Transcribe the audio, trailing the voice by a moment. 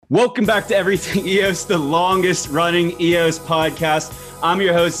Welcome back to Everything EOS, the longest running EOS podcast. I'm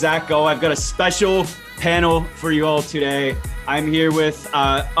your host, Zach Go. I've got a special panel for you all today. I'm here with,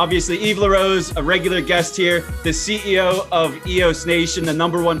 obviously, Yves Larose, a regular guest here, the CEO of EOS Nation, the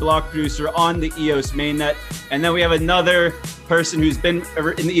 #1 block producer on the EOS mainnet. And then we have another person who's been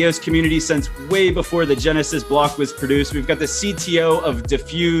in the EOS community since way before the Genesis block was produced. We've got the CTO of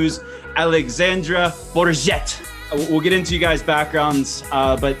Diffuse, Alexandra Bourget. We'll get into you guys' backgrounds,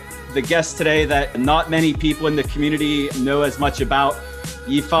 but the guest today that not many people in the community know as much about,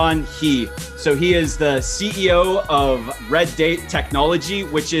 Yifan He. So he is the CEO of Red Date Technology,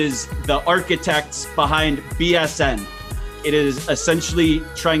 which is the architects behind BSN. It is essentially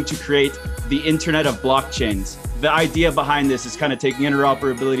trying to create the internet of blockchains. The idea behind this is kind of taking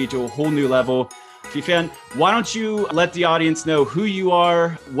interoperability to a whole new level. Yifan, why don't you let the audience know who you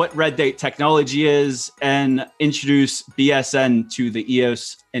are, what Red Date Technology is, and introduce BSN to the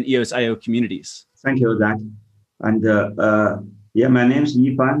EOS and EOS.io communities. Thank you, Zach. And my name is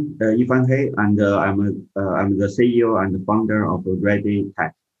Yifan He, and I'm the CEO and the founder of Red Date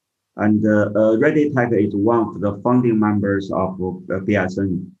Tech. And Red Date Tech is one of the founding members of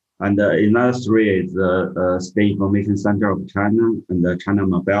BSN. And another three is the State Information Center of China, and the China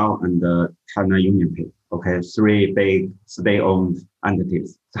Mobile, and the China UnionPay. Okay, three big state-owned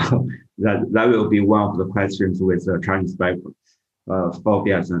entities. So that will be one of the questions with Chinese background for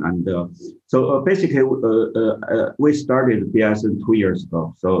BSN. And so basically, we started BSN 2 years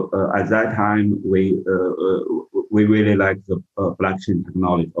ago. So at that time, we really liked the blockchain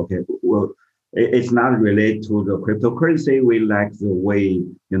technology. Okay, well, it's not related to the cryptocurrency. We like the way,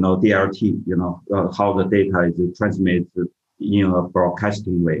 DLT, how the data is transmitted in a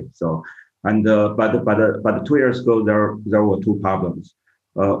broadcasting way. So, and but 2 years ago there were two problems.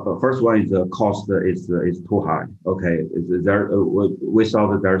 First one is the cost is too high. Okay, we saw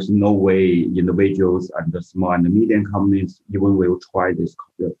that there's no way individuals and the small and the medium companies even will try this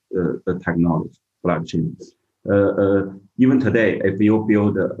the technology blockchain. Even today, if you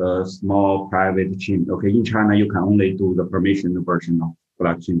build a small private chain, okay, in China, you can only do the permissioned version of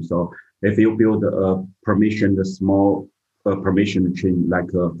blockchain. So if you build a permissioned small permissioned chain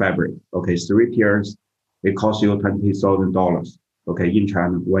like a Fabric, okay, 3 tiers, it costs you $20,000, okay, in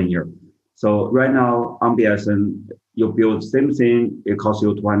China 1 year. So right now on BSN, you build same thing, it costs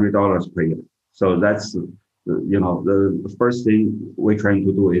you $200 per year. So that's, the first thing we're trying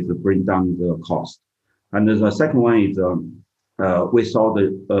to do is bring down the cost. And the second one is we saw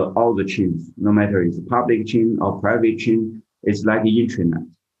all the chains, no matter it's a public chain or private chain, it's like the internet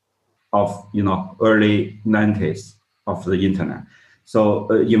of early 90s of the internet. So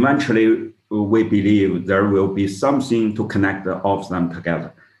eventually we believe there will be something to connect all of them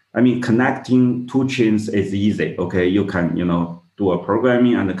together. I mean, connecting two chains is easy. Okay, you can do a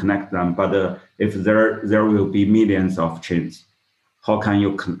programming and connect them, but if there will be millions of chains, how can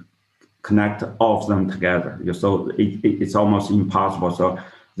you connect all of them together? So it's almost impossible. So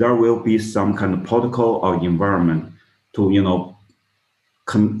there will be some kind of protocol or environment to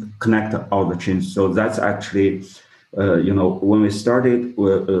connect all the chains. So that's actually when we started,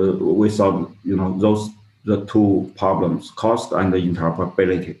 we saw the two problems: cost and the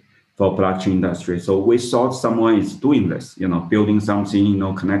interoperability for blockchain industry. So we thought someone is doing this, building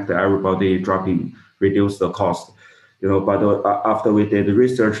something, connect everybody, reduce the cost. But after we did the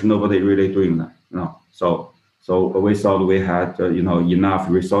research, nobody really doing that. So we thought we had enough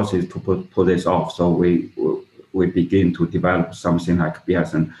resources to pull this off. So we begin to develop something like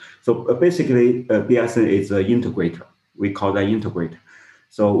BSN. So basically, BSN is an integrator. We call that integrator.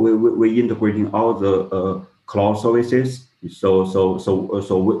 So we integrating all the cloud services. So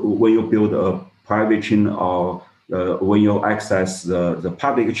when you build a private chain or when you access the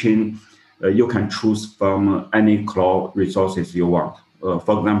public chain, you can choose from any cloud resources you want.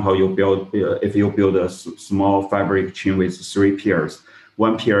 For example, if you build a small Fabric chain with 3 peers,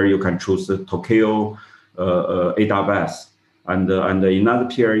 one peer you can choose Tokyo, AWS, and another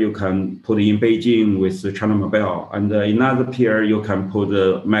peer you can put in Beijing with China Mobile, and another peer you can put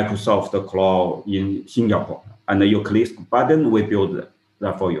Microsoft Cloud in Singapore, and you click button, we build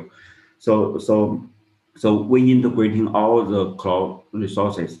that for you. So we integrating all the cloud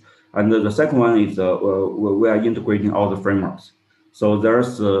resources. And the second one is we are integrating all the frameworks. So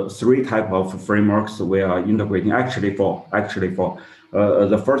there's 3 types of frameworks we are integrating. Actually four.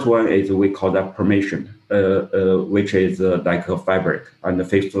 The first one is we call that permission, which is like a Fabric and the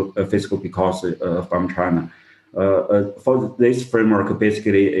physical because from China. For this framework,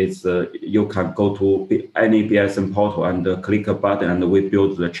 basically, it's you can go to any BSN portal and click a button, and we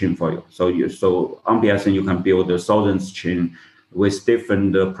build the chain for you. So on BSN, you can build a thousands chain with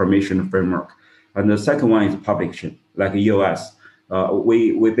different permission framework. And the second one is public chain, like EOS.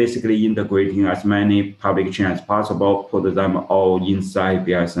 We basically integrating as many public chain as possible, put them all inside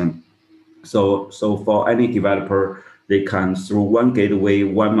BSN. So for any developer, they can through one gateway,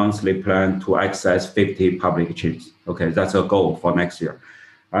 one monthly plan to access 50 public chains. Okay, that's a goal for next year.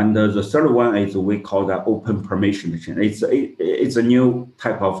 And the third one is we call that open permission chain. It's a new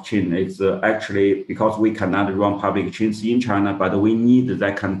type of chain. It's actually because we cannot run public chains in China, but we need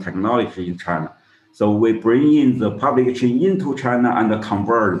that kind of technology in China. So we bring in the public chain into China and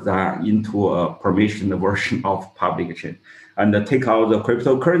convert that into a permissioned version of public chain, and take out the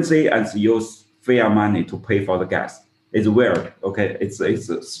cryptocurrency and use fiat money to pay for the gas. It's weird, okay? It's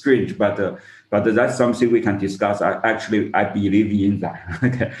strange, but that's something we can discuss. I believe in that,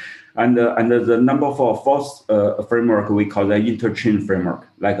 okay? And the fourth framework we call the interchain framework,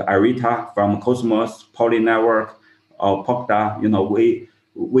 like Arita from Cosmos, Poly Network, or Polkadot.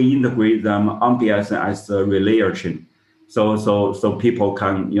 We integrate them on BSN as a relayer chain, so people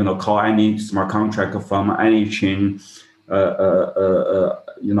can call any smart contract from any chain.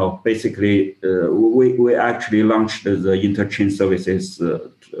 Basically, we actually launched the interchain services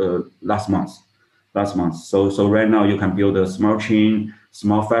last month. So right now you can build a small chain,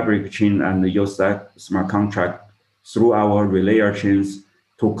 small fabric chain, and use that smart contract through our relayer chains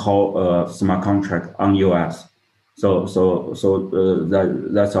to call a smart contract on EOS. So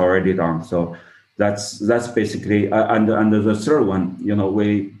that's already done. So that's basically and the third one,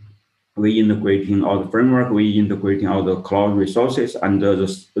 we integrating all the framework, we integrating all the cloud resources, and the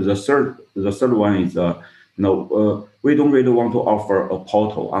third one is we don't really want to offer a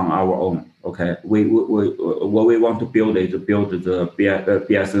portal on our own. Okay, what we want to build is build the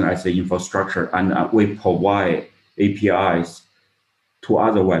BSN as an infrastructure, and we provide APIs to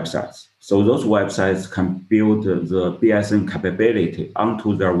other websites. So those websites can build the BSN capability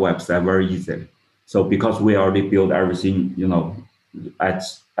onto their website very easily. So because we already built everything, at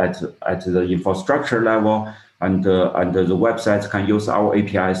the infrastructure level, and the websites can use our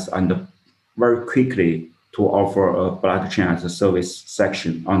APIs and very quickly to offer a blockchain as a service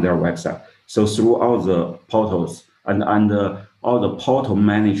section on their website. So through all the portals and all the portal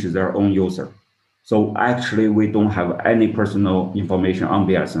manage their own user. So actually we don't have any personal information on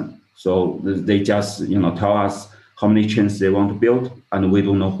BSN. So they just tell us how many chains they want to build, and we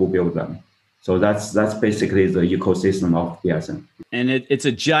don't know who built them. So that's basically the ecosystem of BSN. And it's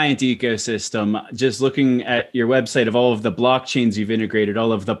a giant ecosystem. Just looking at your website of all of the blockchains you've integrated,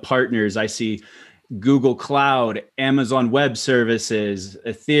 all of the partners, I see Google Cloud, Amazon Web Services,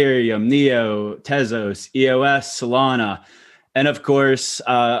 Ethereum, Neo, Tezos, EOS, Solana. And of course,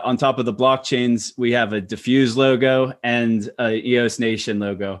 on top of the blockchains, we have a Diffuse logo and a EOS Nation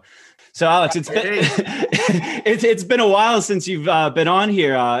logo. So Alex, it's been a while since you've been on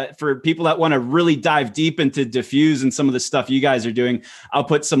here. For people that want to really dive deep into Diffuse and some of the stuff you guys are doing, I'll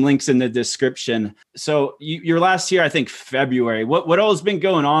put some links in the description. So your last year, I think February. What all has been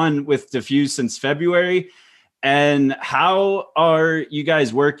going on with Diffuse since February? And how are you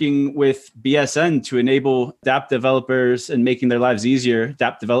guys working with BSN to enable dApp developers and making their lives easier,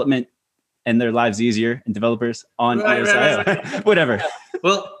 dApp development and their lives easier, and developers on EOS.io? Right. Whatever.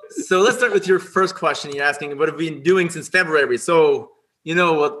 Well, so let's start with your first question. You're asking what have we been doing since February. So,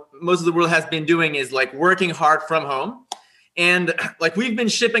 what most of the world has been doing is like working hard from home. And like we've been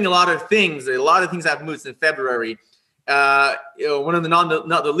shipping a lot of things. A lot of things have moved since February. One of the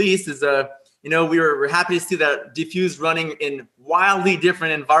not the least is we're happy to see that Diffuse running in wildly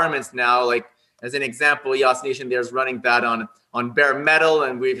different environments now. Like as an example, EOS Nation there's running that on bare metal,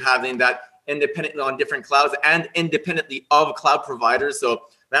 and we're having that independently on different clouds and independently of cloud providers. So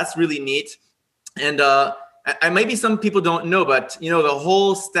that's really neat. And maybe some people don't know, but the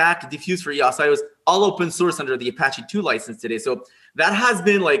whole stack Diffuse for EOS.io is all open source under the Apache 2 license today. So that has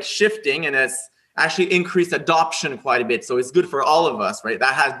been like shifting, and it's actually increased adoption quite a bit. So it's good for all of us, right?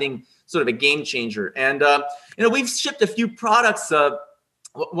 That has been sort of a game changer. And we've shipped a few products.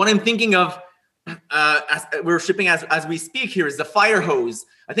 What I'm thinking of as we're shipping as we speak here is the Firehose.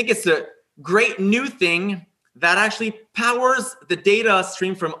 I think it's a great new thing that actually powers the data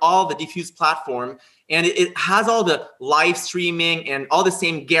stream from all the Diffuse platform. And it has all the live streaming and all the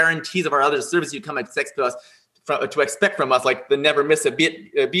same guarantees of our other services you come expect from us, like the never miss a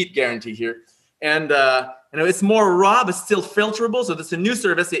beat guarantee here. And it's more raw, but still filterable. So this is a new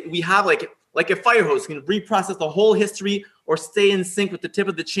service. We have like a Firehose, can reprocess the whole history or stay in sync with the tip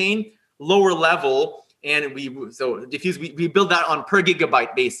of the chain, lower level. And Diffuse, we build that on per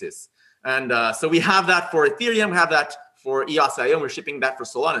gigabyte basis. And so we have that for Ethereum, we have that for EOS.io, and we're shipping that for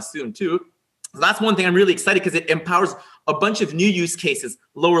Solana soon too. So that's one thing I'm really excited because it empowers a bunch of new use cases,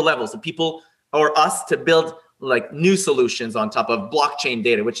 lower levels, so people or us to build like new solutions on top of blockchain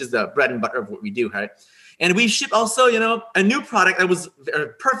data, which is the bread and butter of what we do, right? And we ship also, a new product that was a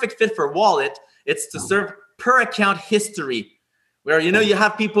perfect fit for Wallet. It's to serve per account history, where, you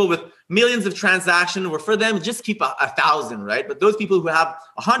have people with millions of transactions, where for them, just keep 1,000, right? But those people who have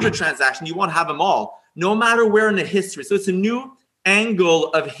 100 transactions, you want to have them all, no matter where in the history. So it's a new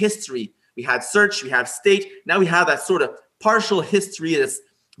angle of history. We had search, we have state. Now we have that sort of partial history that's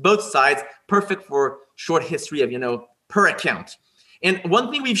both sides, perfect for short history of, per account. And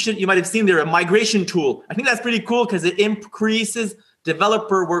one thing you might have seen there, a migration tool. I think that's pretty cool because it increases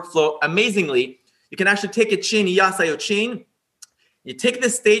developer workflow amazingly. You can actually take a chain, EOS.io chain. You take the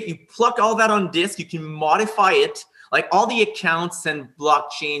state, you pluck all that on disk, you can modify it, like all the accounts and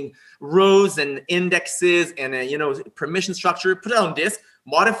blockchain rows and indexes and, permission structure, put it on disk,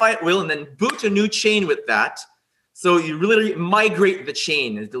 modify it, and then boot a new chain with that. So you really migrate the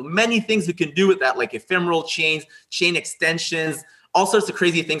chain. There's many things we can do with that, like ephemeral chains, chain extensions, all sorts of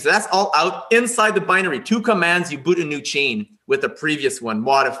crazy things. So that's all out inside the binary. 2 commands, you boot a new chain with the previous one,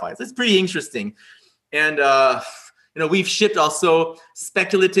 modifies. It's pretty interesting. And, we've shipped also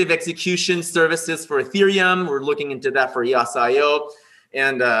speculative execution services for Ethereum. We're looking into that for EOS.io.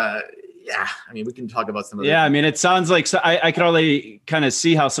 And we can talk about some of that. Yeah, it sounds like I could already kind of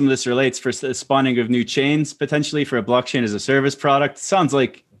see how some of this relates for the spawning of new chains, potentially for a blockchain as a service product. Sounds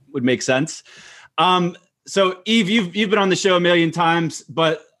like would make sense. So Yves, you've been on the show a million times,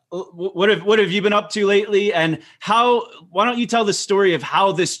 but what have you been up to lately? And why don't you tell the story of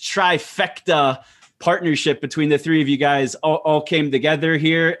how this trifecta partnership between the three of you guys all came together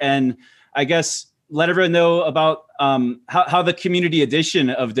here? And I guess let everyone know about how the community edition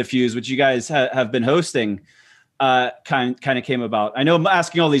of Diffuse, which you guys have been hosting, kind of came about. I know I'm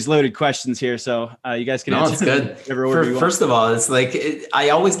asking all these loaded questions here, so you guys can answer. No, it's good. First of all, it's like I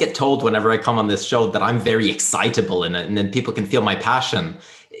always get told whenever I come on this show that I'm very excitable in it, and then people can feel my passion.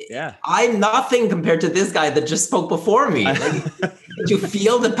 Yeah, I'm nothing compared to this guy that just spoke before me. Like, did you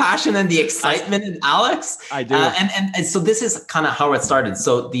feel the passion and the excitement in Alex? I do. And so this is kind of how it started.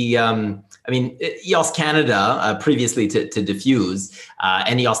 So the EOS Canada, previously to Diffuse,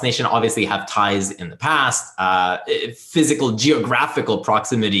 and EOS Nation obviously have ties in the past, physical, geographical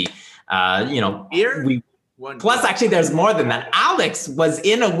proximity. Plus, actually, there's more than that. Alex was,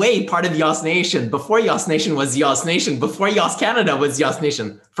 in a way, part of EOS Nation before EOS Nation was EOS Nation, before EOS Canada was EOS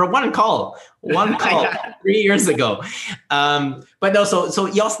Nation, for one call 3 years ago. But no, so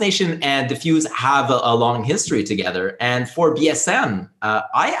EOS Nation and Diffuse have a long history together. And for BSN,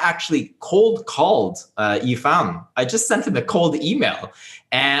 I actually cold called Yifan. I just sent him a cold email.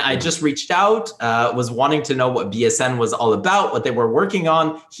 And I just reached out, was wanting to know what BSN was all about, what they were working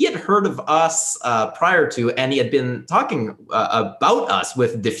on. He had heard of us prior to, and he had been talking about us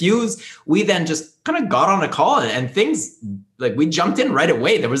with Diffuse. We then just kind of got on a call, and things, like, we jumped in right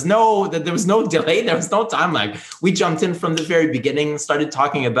away. There was no delay. There was no time lag. We jumped in from the very beginning, started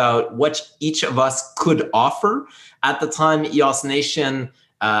talking about what each of us could offer. At the time, EOS Nation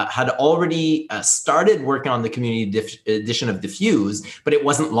had already started working on the community edition of Diffuse, but it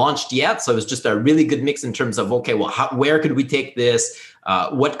wasn't launched yet. So it was just a really good mix in terms of, okay, well, where could we take this?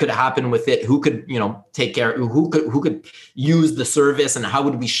 What could happen with it? Who could, take care? Who could use the service, and how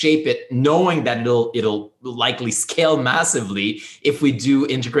would we shape it, knowing that it'll likely scale massively if we do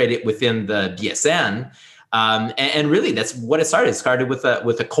integrate it within the BSN. And really, that's what it started. It started with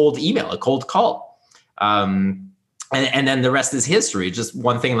a cold email, a cold call. And then the rest is history. Just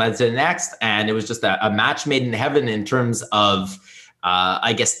one thing led to the next. And it was just a match made in heaven in terms of,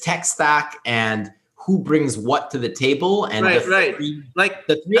 I guess, tech stack and who brings what to the table. And the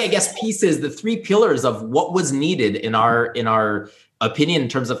three, I guess, pieces, the 3 pillars of what was needed in our opinion in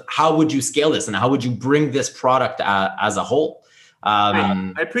terms of how would you scale this and how would you bring this product as a whole.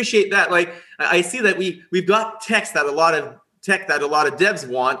 I appreciate that. Like, I see that we've got tech that a lot of devs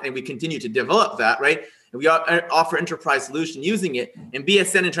want, and we continue to develop that, right? And we offer enterprise solution using it. And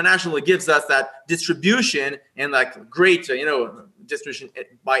BSN International gives us that distribution and like great, distribution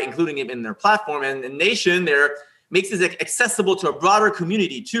by including it in their platform. And the Nation there makes it accessible to a broader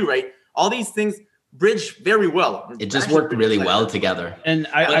community too, right? All these things bridge very well. It just worked really well together. And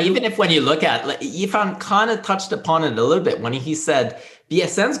even if when you look at, like, Yifan kind of touched upon it a little bit when he said,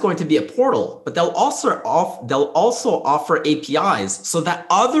 BSN is going to be a portal, but they'll also offer APIs so that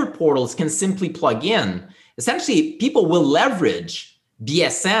other portals can simply plug in. Essentially, people will leverage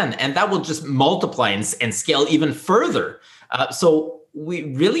BSN, and that will just multiply and scale even further. So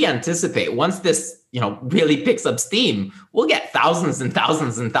we really anticipate once this, really picks up steam, we'll get thousands and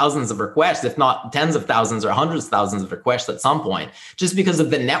thousands and thousands of requests, if not tens of thousands or hundreds of thousands of requests at some point, just because of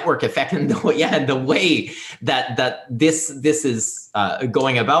the network effect and the way that this is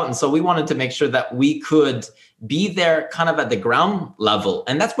going about. And so we wanted to make sure that we could be there kind of at the ground level.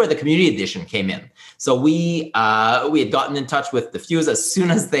 And that's where the community edition came in. So we had gotten in touch with Diffuse as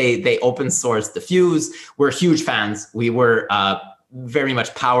soon as they open sourced Diffuse. We're huge fans. We were very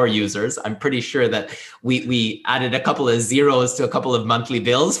much power users. I'm pretty sure that we added a couple of zeros to a couple of monthly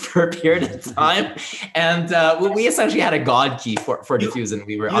bills for a period of time. And we essentially had a God key for Diffuse, and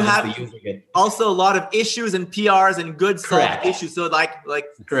we were obviously using it. Also a lot of issues and PRs and good solved issues. So like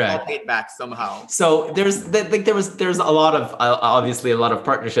Correct. all paid back somehow. So there's a lot of obviously a lot of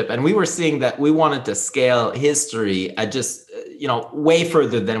partnership, and we were seeing that we wanted to scale history at just way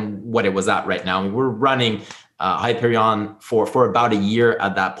further than what it was at right now. I mean, we're running Hyperion for about a year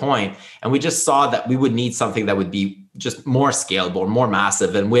at that point, and we just saw that we would need something that would be just more scalable, more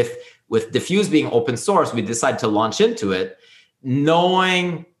massive. And with Diffuse being open source, we decided to launch into it,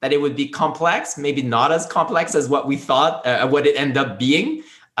 knowing that it would be complex, maybe not as complex as what we thought, what it ended up being.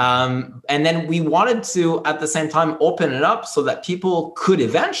 And then we wanted to, at the same time, open it up so that people could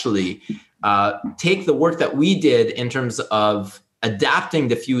eventually take the work that we did in terms of adapting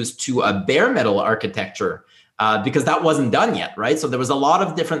Diffuse to a bare metal architecture, because that wasn't done yet, right? So there was a lot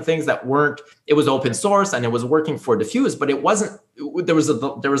of different things that weren't. It was open source and it was working for Diffuse, but it wasn't. There was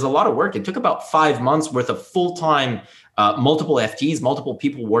a lot of work. It took about 5 months worth of full-time, multiple FTEs, multiple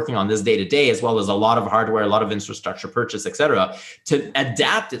people working on this day to day, as well as a lot of hardware, a lot of infrastructure purchase, et cetera, to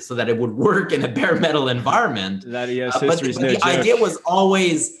adapt it so that it would work in a bare metal environment. That history is no joke. The idea was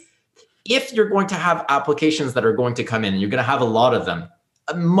always, if you're going to have applications that are going to come in, and you're going to have a lot of them,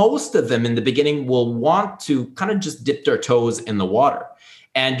 most of them in the beginning will want to kind of just dip their toes in the water.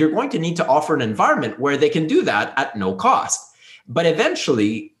 And you're going to need to offer an environment where they can do that at no cost. But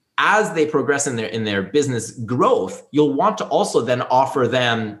eventually, as they progress in their business growth, you'll want to also then offer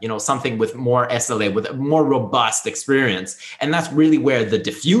them, something with more SLA, with a more robust experience. And that's really where the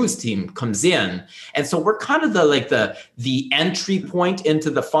Diffuse team comes in. And so we're kind of the entry point into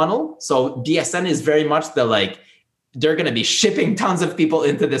the funnel. So BSN is very much they're going to be shipping tons of people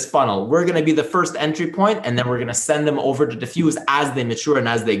into this funnel. We're going to be the first entry point, and then we're going to send them over to Diffuse as they mature and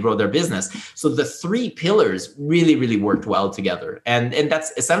as they grow their business. So the 3 pillars really, really worked well together. And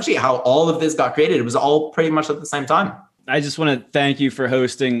that's essentially how all of this got created. It was all pretty much at the same time. I just want to thank you for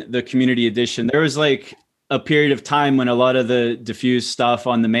hosting the community edition. There was a period of time when a lot of the Diffuse stuff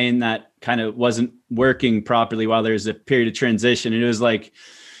on the mainnet kind of wasn't working properly while there's a period of transition. And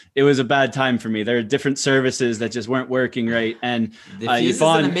it was a bad time for me. There are different services that just weren't working right. And Diffuse is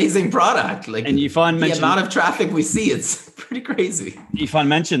an amazing product. And Yifan mentioned the amount of traffic we see, it's pretty crazy. Yifan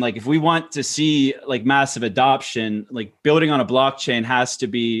mentioned, if we want to see massive adoption, building on a blockchain has to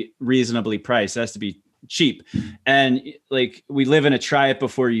be reasonably priced. It has to be cheap. And we live in a try it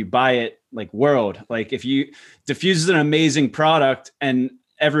before you buy it world. If Diffuse is an amazing product and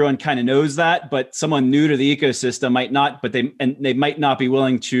everyone kind of knows that, but someone new to the ecosystem might not, but they might not be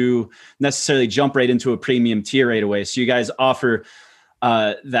willing to necessarily jump right into a premium tier right away. So you guys offer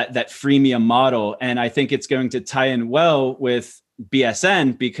that freemium model. And I think it's going to tie in well with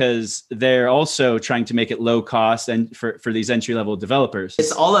BSN because they're also trying to make it low cost and for these entry-level developers.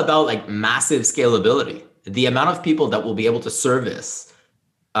 It's all about massive scalability. The amount of people that will be able to service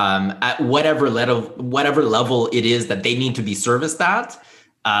at whatever level it is that they need to be serviced at,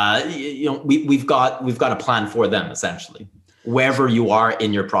 we've got a plan for them essentially, wherever you are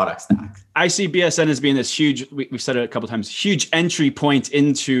in your product stack. I see BSN as being this huge, we've said it a couple of times, huge entry point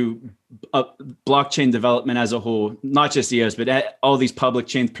into blockchain development as a whole, not just EOS, but all these public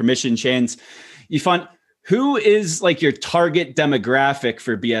chains, permission chains. Yifan, who is your target demographic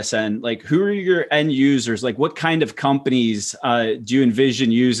for BSN? Who are your end users? What kind of companies do you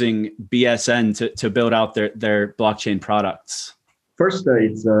envision using BSN to build out their blockchain products? First,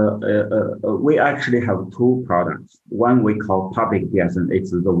 we actually have 2 products. One we call public BSN.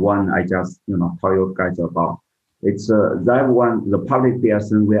 It's the one I just tell you guys about. It's that one, the public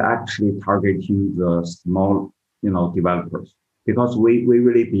BSN. We're actually targeting the small developers because we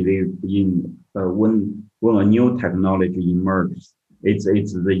really believe in when a new technology emerges, it's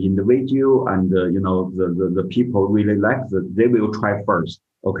the individual and the people really they will try first.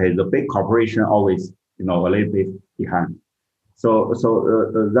 Okay, the big corporation always a little bit behind. So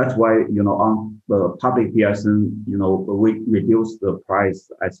that's why, on the public BSN, we reduce the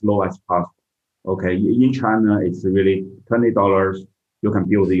price as low as possible. Okay. In China, it's really $20. You can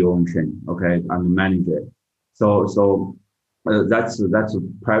build your own chain. Okay. And manage it. So that's a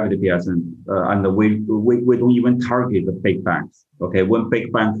private BSN, and we don't even target the big banks. Okay, when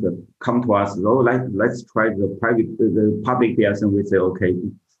big banks come to us, oh, let's try the public BSN. We say, okay,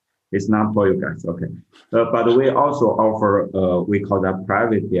 it's not for you guys. Okay, but we also offer we call that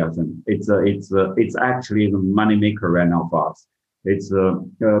private BSN. It's actually the money maker right now for us. It's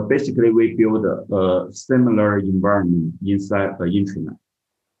basically we build a similar environment inside the intranet.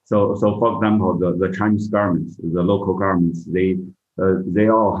 So for example, the Chinese governments, the local governments, they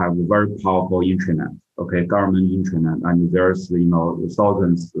all have a very powerful intranet. Okay, government intranet, and there's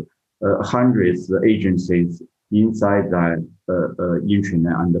thousands, hundreds of agencies inside that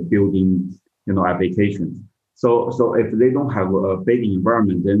intranet and building applications. So if they don't have a big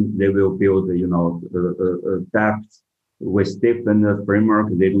environment, then they will build dApps with different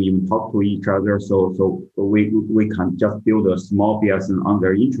framework. They don't even talk to each other. So we can just build a small BSN on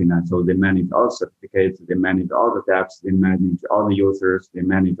their intranet. So they manage all certificates, they manage all the dApps, they manage all the users, they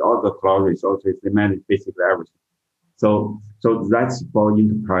manage all the cloud resources, they manage basically everything. So that's for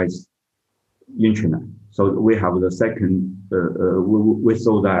enterprise intranet. So we have the second, we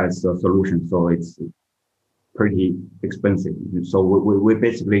sold that as a solution. So it's pretty expensive. So we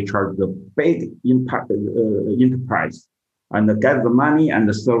basically charge the big enterprise and get the money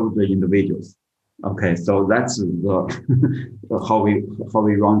and serve the individuals. Okay, so that's how we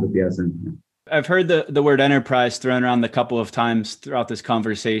run the BSN. I've heard the word enterprise thrown around a couple of times throughout this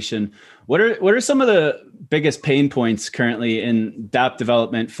conversation. What are some of the biggest pain points currently in dApp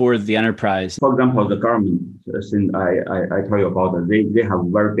development for the enterprise? For example, the government, since I tell you about it, they have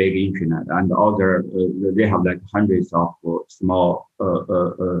very big intranet, and they have like hundreds of small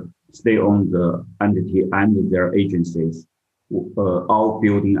state-owned entity and their agencies, all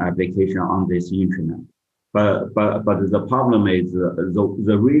building application on this intranet. But the problem is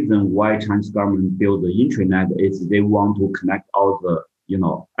the reason why Chinese government build the intranet is they want to connect all the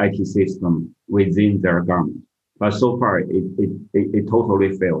IT system within their government. But so far it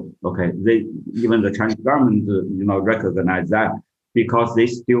totally failed. Okay, even the Chinese government recognize that, because they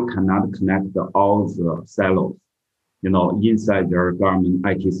still cannot connect all the silos inside their government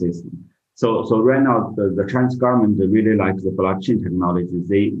IT system. So right now, the Chinese government really likes the blockchain technology.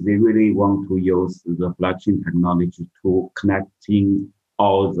 They really want to use the blockchain technology to connecting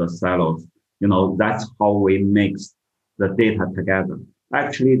all the silos. That's how we mix the data together.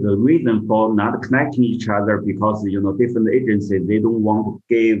 Actually, the reason for not connecting each other, because different agencies, they don't want to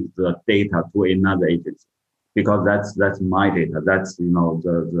give the data to another agency, because that's my data. That's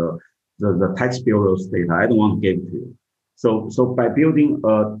the tax bureau's data. I don't want to give it to you. So by building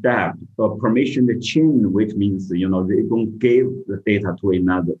a dApp, a permissioned chain, which means they don't give the data to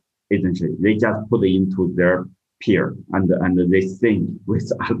another agency. They just put it into their peer and they sync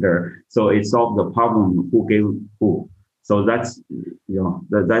with other. So it solves the problem who gave who. So that's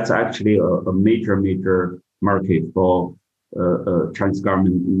actually a major market for Chinese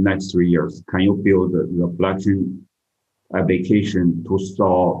government in the next 3 years. Can you build the blockchain application to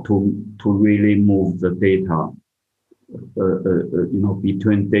really move the data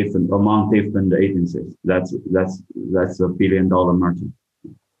among different agencies? That's a $1 billion market.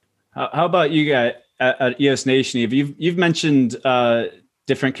 How about you guys at EOS Nation? You've mentioned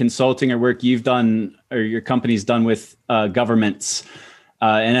different consulting or work you've done or your company's done with governments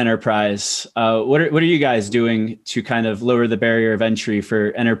and enterprise. What are you guys doing to kind of lower the barrier of entry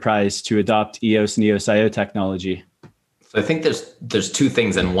for enterprise to adopt EOS and EOS.io technology? So I think there's two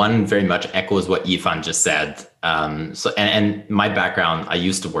things, and one very much echoes what Yifan just said. And my background, I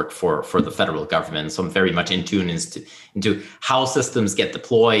used to work for the federal government, so I'm very much in tune into how systems get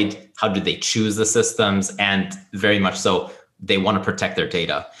deployed, how do they choose the systems, and very much so they want to protect their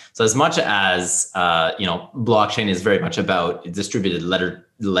data. So as much as blockchain is very much about distributed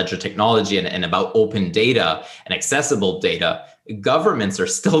ledger technology and about open data and accessible data, governments are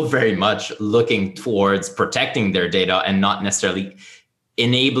still very much looking towards protecting their data and not necessarily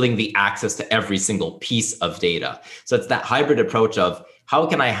enabling the access to every single piece of data. So it's that hybrid approach of how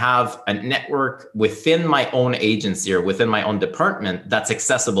can I have a network within my own agency or within my own department that's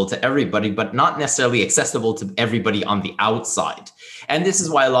accessible to everybody, but not necessarily accessible to everybody on the outside. And this is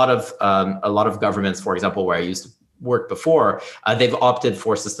why a lot of governments, for example, where I used to work before, they've opted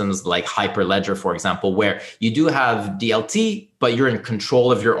for systems like Hyperledger, for example, where you do have DLT but you're in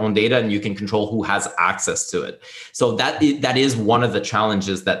control of your own data and you can control who has access to it. So that is one of the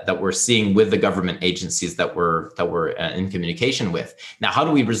challenges that we're seeing with the government agencies that we're in communication with. Now, how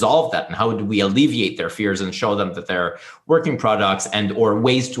do we resolve that, and how do we alleviate their fears and show them that they're working products and or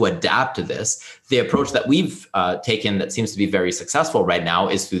ways to adapt to this? The approach that we've taken that seems to be very successful right now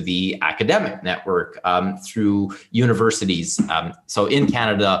is through the academic network, through universities. So in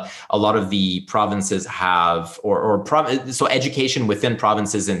Canada, a lot of the provinces have, so education within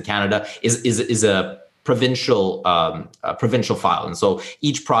provinces in Canada is a provincial file. And so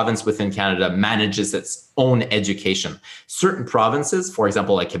each province within Canada manages its own education. Certain provinces, for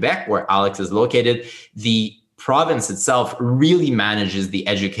example, like Quebec, where Alex is located, the province itself really manages the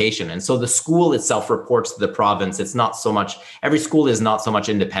education. And so the school itself reports to the province. It's not so much, every school is not so much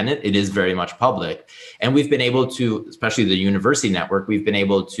independent. It is very much public. And we've been able to, especially the university network, we've been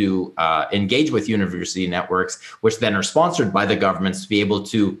able to engage with university networks, which then are sponsored by the governments, to be able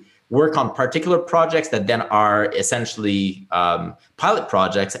to work on particular projects that then are essentially pilot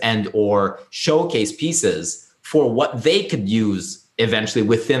projects and or showcase pieces for what they could use eventually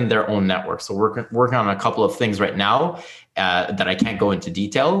within their own network. So we're working on a couple of things right now that I can't go into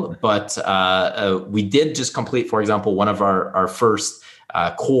detail, but we did just complete, for example, one of our first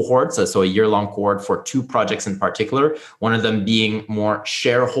cohorts, so a year-long cohort for 2 projects in particular, one of them being more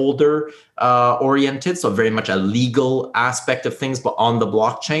shareholder oriented, so very much a legal aspect of things, but on the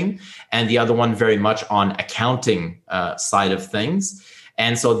blockchain, and the other one very much on accounting side of things.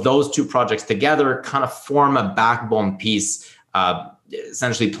 And so those 2 projects together kind of form a backbone piece,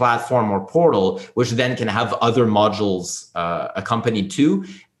 essentially platform or portal, which then can have other modules accompanied to,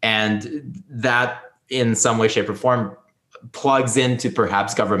 and that in some way, shape, or form plugs into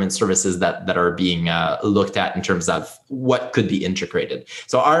perhaps government services that are being looked at in terms of what could be integrated.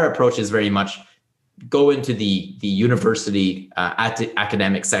 So our approach is very much go into the university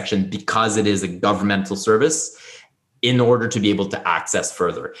academic section because it is a governmental service in order to be able to access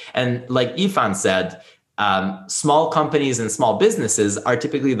further. And like Yifan said, small companies and small businesses are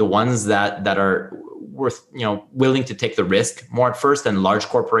typically the ones that are willing to take the risk more at first, and large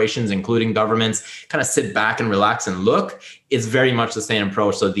corporations, including governments, kind of sit back and relax and look. It's very much the same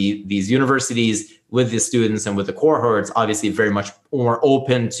approach. So these universities with the students and with the cohorts, obviously very much more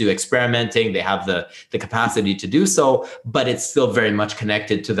open to experimenting. They have the capacity to do so, but it's still very much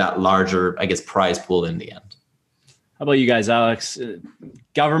connected to that larger, I guess, prize pool in the end. How about you guys, Alex?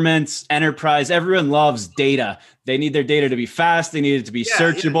 Governments, enterprise, everyone loves data. They need their data to be fast. They need it to be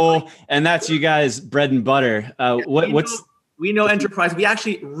searchable. And that's you guys' bread and butter. We know enterprise.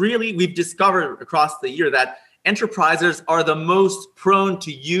 We've discovered across the year that enterprises are the most prone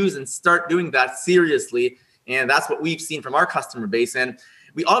to use and start doing that seriously. And that's what we've seen from our customer base. And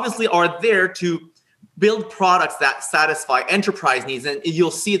we obviously are there to build products that satisfy enterprise needs. And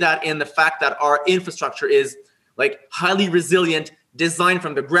you'll see that in the fact that our infrastructure is like highly resilient, designed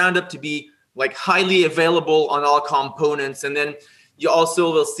from the ground up to be like highly available on all components. And then you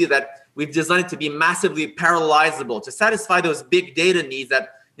also will see that we've designed it to be massively parallelizable to satisfy those big data needs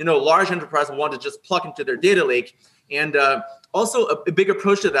that, large enterprises want to just plug into their data lake. And also a big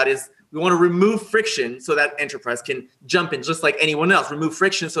approach to that is we want to remove friction so that enterprise can jump in just like anyone else, remove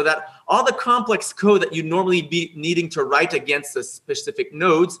friction so that all the complex code that you normally be needing to write against the specific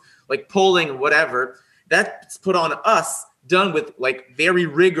nodes, like polling, whatever, that's put on us, done with like very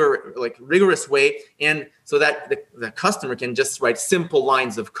rigorous way, and so that the customer can just write simple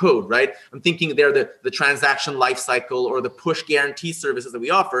lines of code, right? I'm thinking there the transaction lifecycle or the push guarantee services that we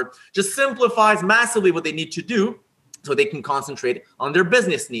offer just simplifies massively what they need to do so they can concentrate on their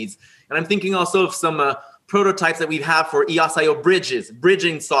business needs. And I'm thinking also of some prototypes that we have for EOS.io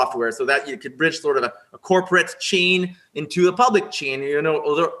bridging software, so that you could bridge sort of a corporate chain into a public chain,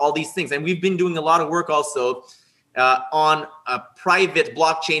 all these things. And we've been doing a lot of work also on a private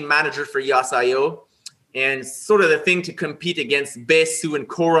blockchain manager for EOS.io, and sort of the thing to compete against Besu and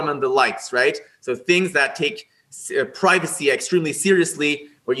Quorum and the likes, right? So things that take privacy extremely seriously,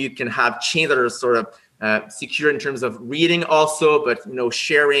 where you can have chains that are sort of secure in terms of reading also, but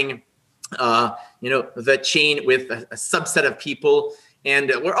sharing the chain with a subset of people.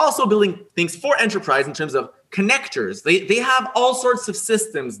 And we're also building things for enterprise in terms of connectors. They have all sorts of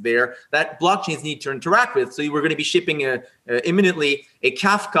systems there that blockchains need to interact with. So we're going to be shipping imminently a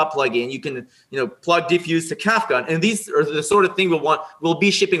Kafka plugin. You can plug Diffuse to Kafka, and these are the sort of thing we'll be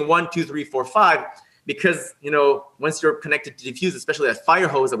shipping 1, 2, 3, 4, 5, because once you're connected to Diffuse, especially that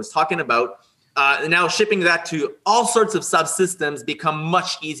Firehose I was talking about, now shipping that to all sorts of subsystems become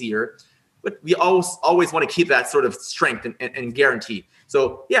much easier. But we always want to keep that sort of strength and guarantee.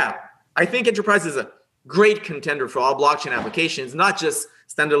 So yeah, I think enterprise is great contender for all blockchain applications, not just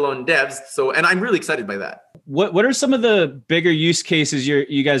standalone devs. So, and I'm really excited by that. What are some of the bigger use cases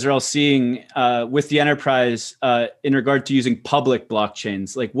you guys are all seeing with the enterprise in regard to using public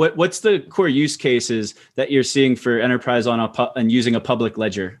blockchains? Like what's the core use cases that you're seeing for enterprise and using a public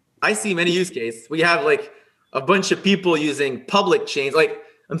ledger? I see many use cases. We have like a bunch of people using public chains. Like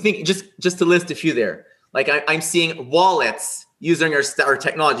I'm thinking just to list a few there. Like I'm seeing wallets using our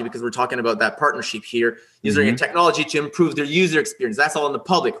technology, because we're talking about that partnership here, using a technology to improve their user experience. That's all in the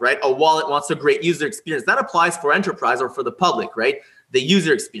public, right? A wallet wants a great user experience. That applies for enterprise or for the public, right? The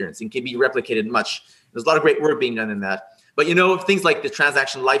user experience and can be replicated much. There's a lot of great work being done in that. But things like the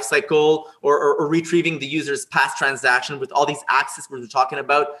transaction lifecycle or retrieving the user's past transaction with all these access we're talking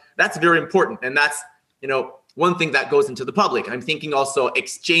about, that's very important. And that's, one thing that goes into the public. I'm thinking also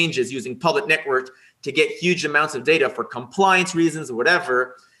exchanges using public network to get huge amounts of data for compliance reasons or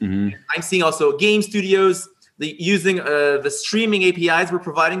whatever. I'm seeing also game studios using the streaming APIs we're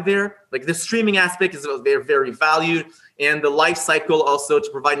providing there. Like the streaming aspect is very, very valued, and the life cycle also to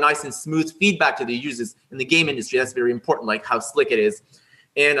provide nice and smooth feedback to the users in the game industry. That's very important, like how slick it is.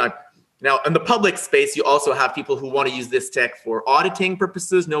 And now in the public space, you also have people who want to use this tech for auditing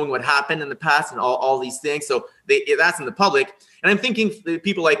purposes, knowing what happened in the past and all these things. So that's in the public. And I'm thinking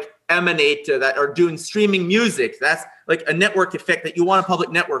people like Emanate that are doing streaming music. That's like a network effect that you want a public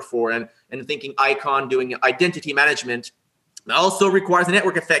network for. And thinking Icon doing identity management. That also requires a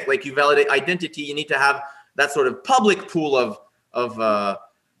network effect. Like you validate identity, you need to have that sort of public pool of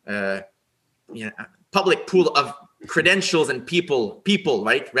credentials and people,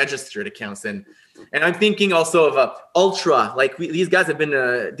 right? Registered accounts. And I'm thinking also of Ultra. Like these guys have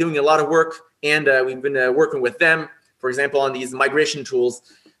been doing a lot of work, and we've been working with them, for example, on these migration tools.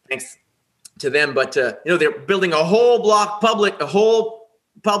 Thanks to them, but they're building a whole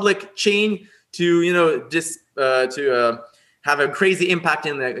public chain to have a crazy impact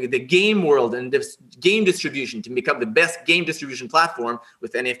in the game world and this game distribution to become the best game distribution platform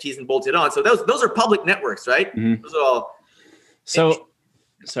with NFTs and bolted on. So those are public networks, right? Those are all. So,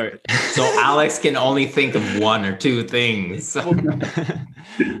 sorry. So Alex can only think of one or two things.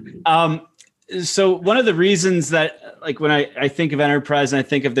 So one of the reasons that, like, when I think of enterprise and I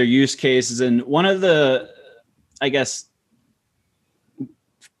think of their use cases, and one of the, I guess,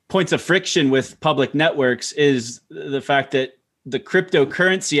 points of friction with public networks is the fact that the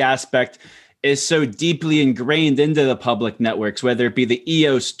cryptocurrency aspect is so deeply ingrained into the public networks, whether it be the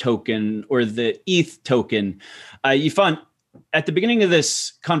EOS token or the ETH token. Yifan, at the beginning of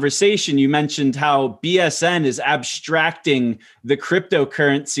this conversation, you mentioned how BSN is abstracting the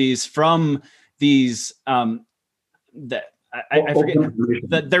cryptocurrencies from these I forget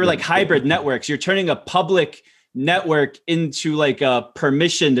that they're like hybrid networks. You're turning a public network into like a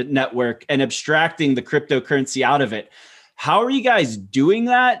permissioned network and abstracting the cryptocurrency out of it. How are you guys doing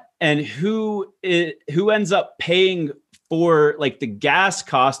that? And who ends up paying for like the gas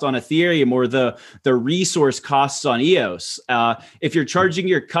cost on Ethereum or the resource costs on EOS? If you're charging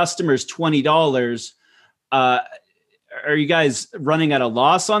your customers $20, are you guys running at a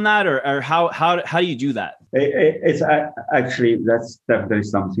loss on that, or how do you do that? It's actually, that's definitely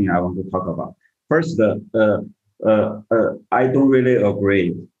something I want to talk about. First, I don't really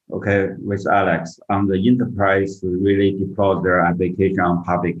agree, with Alex on the enterprise really deploy their application on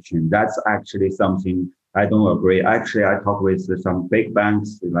public chain. That's actually something I don't agree. Actually, I talk with some big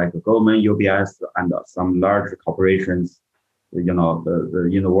banks like Goldman, UBS, and some large corporations, in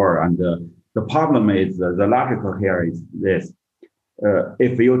the world. And the problem is the logical here is this: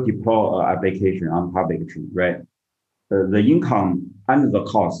 if you deploy an application on public chain, right, the income and the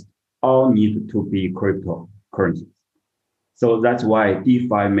cost all need to be cryptocurrencies. So that's why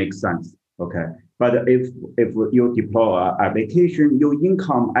DeFi makes sense. Okay, but if you deploy an application, your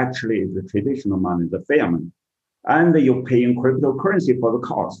income actually is the traditional money, the fiat money, and you're paying cryptocurrency for the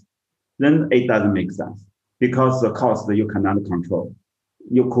cost, then it doesn't make sense because the cost you cannot control.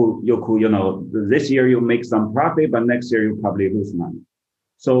 You could, this year you make some profit, but next year you probably lose money.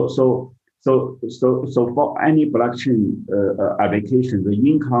 So for any blockchain application, the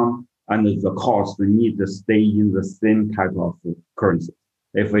income and the cost need to stay in the same type of currency.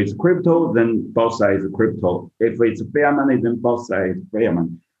 If it's crypto, then both sides are crypto. If it's fiat money, then both sides fiat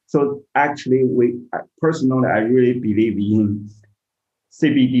money. So actually, personally, I really believe in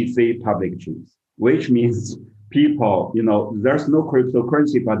CBDC public chains, which means people, there's no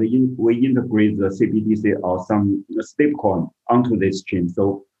cryptocurrency, but we integrate the CBDC or some stablecoin onto this chain.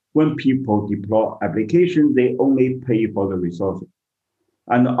 So when people deploy applications, they only pay for the resources.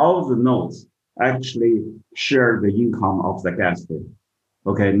 And all the nodes actually share the income of the gas fee,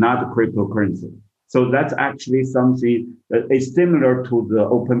 not cryptocurrency. So that's actually something that is similar to the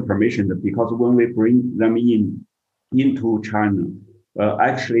open permission, because when we bring them into China,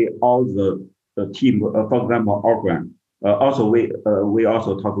 actually all the team, for example, Organ, also we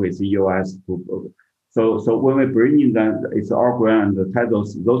also talk with the US to. So when we bring in them, it's Organ and the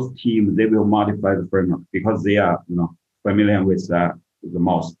titles, those teams, they will modify the framework because they are familiar with the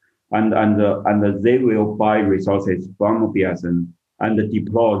most, and they will buy resources from BSN and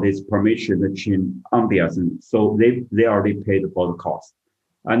deploy this permission chain on BSN. So they already paid for the cost.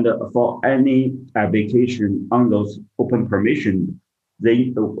 And for any application on those open permission, they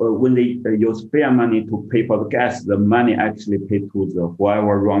when they use fair money to pay for the gas, the money actually paid to the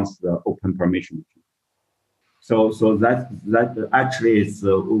whoever runs the open permission. So that actually is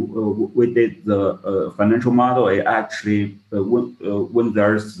we did the financial model. It actually when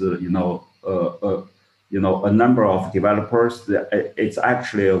there's a number of developers, it's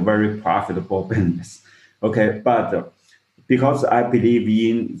actually a very profitable business. Okay, but because I believe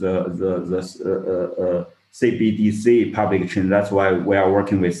in the CBDC public chain, that's why we are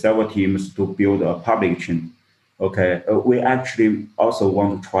working with several teams to build a public chain. Okay, we actually also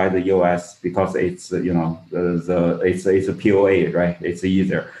want to try the US because it's it's a POA, right? It's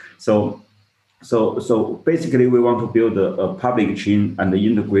easier. So basically, we want to build a public chain and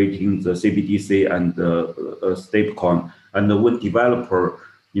integrating the CBDC and the stablecoin. And when developer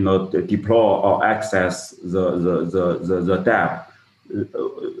deploy or access the dApp,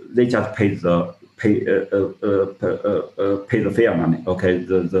 they just pay the fair money. Okay,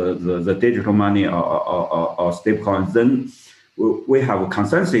 the digital money or stablecoins. Then we have a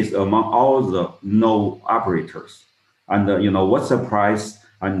consensus among all the node operators, and what's the price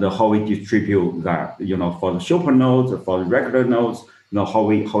and how we distribute that. For the super nodes, for the regular nodes, how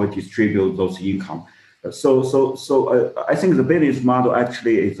we distribute those income. So I think the business model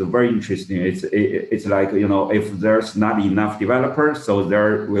actually is very interesting. It's like if there's not enough developers, so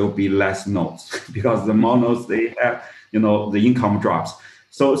there will be less nodes because the more nodes they have, the income drops.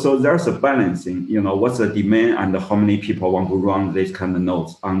 So there's a balancing. What's the demand and how many people want to run this kind of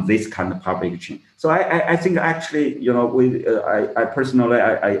nodes on this kind of public chain. So I think actually I personally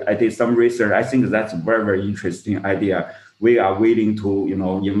I did some research. I think that's a very, very interesting idea. We are willing to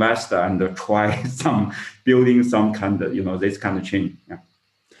invest and try building some kind of this kind of chain. Yeah.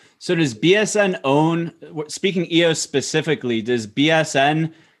 So does BSN own? Speaking EOS specifically, does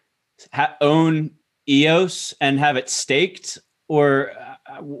BSN own EOS and have it staked, or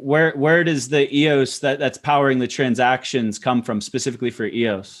where does the EOS that's powering the transactions come from specifically for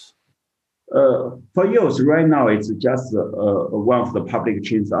EOS? For EOS right now, it's just one of the public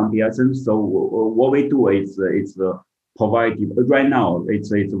chains on BSN. So what we do is providing right now. It's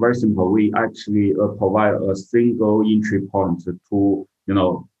very simple. We actually provide a single entry point to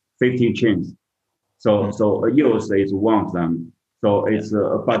 15 chains. So EOS is one of them. So it's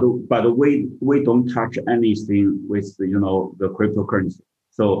but we don't touch anything with the cryptocurrency.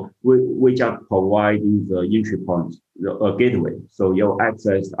 So we just providing the entry point, a gateway. So you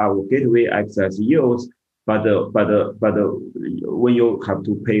access our gateway, access EOS. But when you have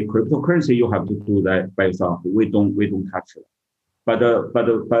to pay cryptocurrency, you have to do that by yourself. We don't touch it. But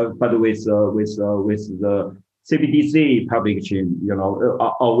with the CBDC public chain,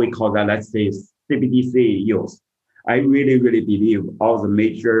 or we call that, let's say, CBDC EOS. I really believe all the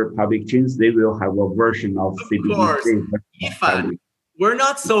major public chains, they will have a version of CBDC. Yifan, we're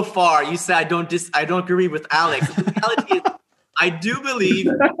not so far. You say I don't agree with Alex. The reality is, I do believe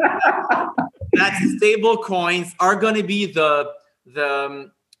that stable coins are going to be the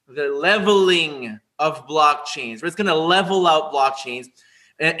leveling of blockchains. It's going to level out blockchains.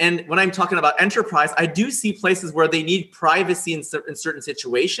 And when I'm talking about enterprise, I do see places where they need privacy in certain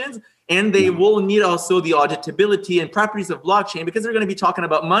situations, and they will need also the auditability and properties of blockchain because they're going to be talking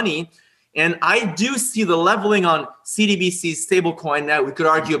about money. And I do see the leveling on CBDC stablecoin. Now, we could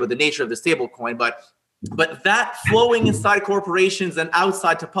argue about the nature of the stablecoin, but that flowing inside corporations and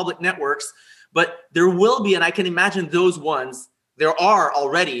outside to public networks. But there will be, and I can imagine those ones, there are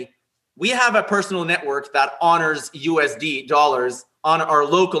already. We have a personal network that honors USD dollars on our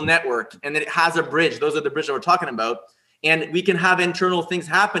local network, and then it has a bridge. Those are the bridges that we're talking about. And we can have internal things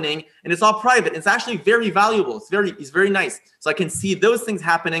happening, and it's all private. It's actually very valuable. It's very nice. So I can see those things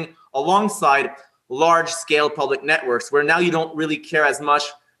happening alongside large-scale public networks, where now you don't really care as much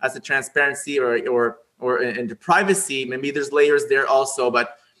as the transparency or into privacy. Maybe there's layers there also,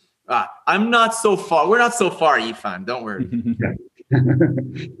 but I'm not so far. We're not so far, Yifan. Don't worry.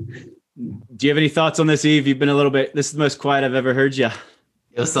 Do you have any thoughts on this, Eve? You've been a little bit. This is the most quiet I've ever heard you.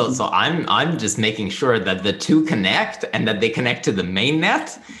 So I'm just making sure that the two connect and that they connect to the main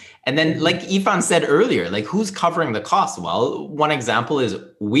net. And then, like Yifan said earlier, like who's covering the cost? Well, one example is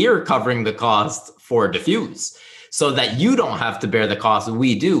we're covering the cost for Diffuse so that you don't have to bear the cost.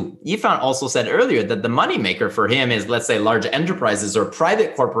 We do. Yifan also said earlier that the moneymaker for him is, let's say, large enterprises or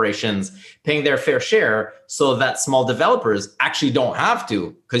private corporations paying their fair share so that small developers actually don't have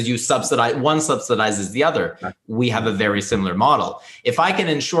to, because you subsidize, one subsidizes the other. We have a very similar model. If I can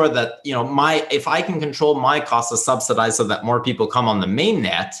ensure that, if I can control my costs of subsidize so that more people come on the main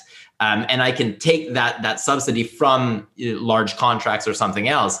net, and I can take that subsidy from large contracts or something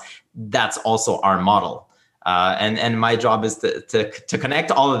else, that's also our model. And my job is to connect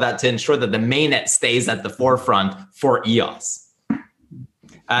all of that to ensure that the mainnet stays at the forefront for EOS.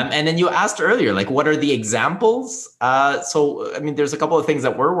 And then you asked earlier, like, what are the examples? So, I mean, there's a couple of things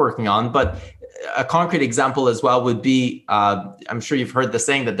that we're working on, but a concrete example as well would be, I'm sure you've heard the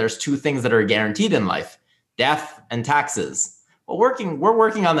saying that there's two things that are guaranteed in life: death and taxes. Well, we're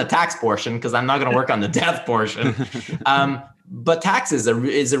working on the tax portion because I'm not going to work on the death portion. But taxes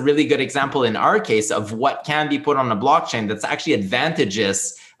is a really good example in our case of what can be put on a blockchain that's actually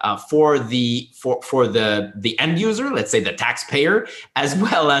advantageous for the end user, let's say the taxpayer, as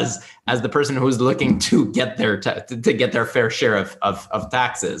well as the person who's looking to get their to get their fair share of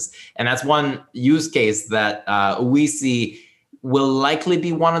taxes. And that's one use case that we see will likely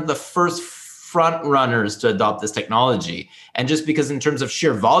be one of the first front runners to adopt this technology. And just because in terms of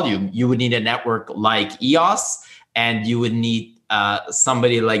sheer volume, you would need a network like EOS, and you would need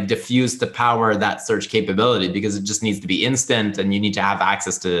somebody like Diffuse to power that search capability, because it just needs to be instant and you need to have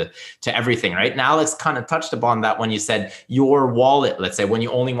access to everything, right? And Alex kind of touched upon that when you said your wallet, let's say, when you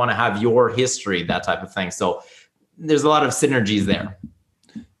only want to have your history, that type of thing. So there's a lot of synergies there.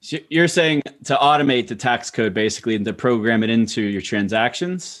 So you're saying to automate the tax code basically and to program it into your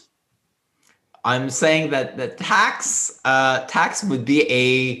transactions? I'm saying that the tax would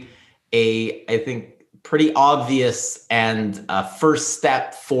be I think, pretty obvious and first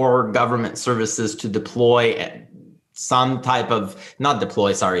step for government services to deploy some type of,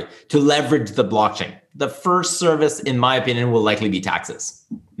 to leverage the blockchain. The first service, in my opinion, will likely be taxes.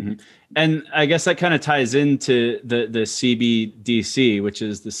 Mm-hmm. And I guess that kind of ties into the CBDC, which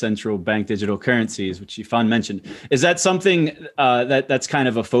is the central bank digital currencies, which Yifan mentioned. Is that something that's kind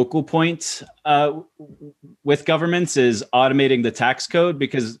of a focal point with governments, is automating the tax code?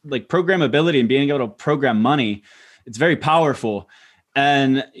 Because like programmability and being able to program money, it's very powerful.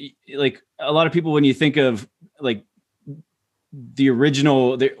 And like a lot of people, when you think of like the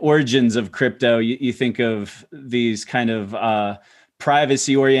origins of crypto, you think of these kind of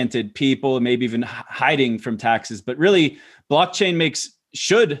privacy-oriented people, maybe even hiding from taxes. But really, blockchain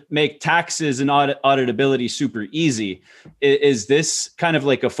should make taxes and auditability super easy. Is this kind of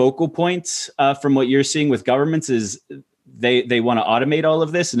like a focal point from what you're seeing with governments? Is they want to automate all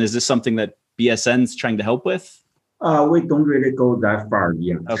of this? And is this something that BSN's trying to help with? We don't really go that far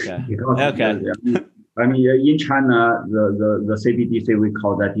yet. Okay. Because, I mean, in China, the CBDC, we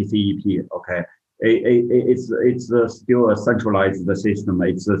call that DCEP. Okay. It's still a centralized system.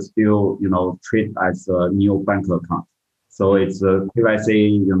 It's still, treated as a new bank account. So it's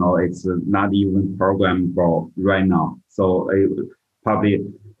KYC, it's not even programmed for right now. So probably,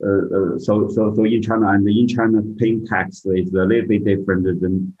 so in China, and in China, paying tax is a little bit different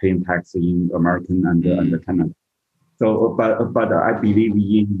than paying tax in American and Canada. So, but I believe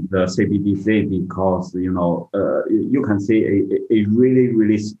in the CBDC because, you can see it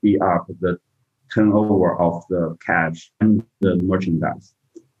really speed up the turnover of the cash and the merchandise.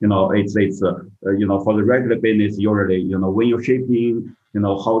 It's for the regular business, usually, when you're shipping,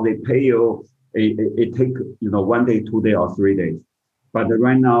 how they pay you, it take, 1 day, 2 days, or 3 days. But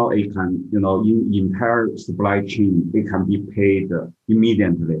right now it can, in entire supply chain, it can be paid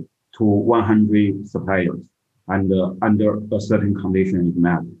immediately to 100 suppliers and under a certain condition is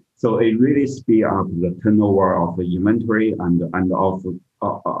met. So it really speed up the turnover of the inventory and also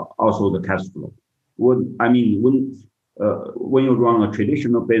the cash flow. When you run a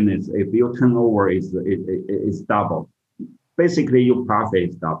traditional business, if your turnover is double, basically your profit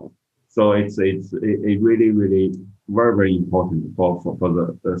is double. So it's really very important for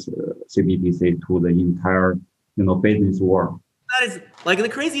the CBDC to the entire business world. That is like the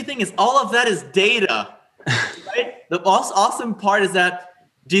crazy thing is all of that is data, right? The awesome part is that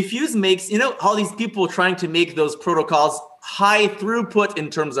Diffuse makes all these people trying to make those protocols high throughput in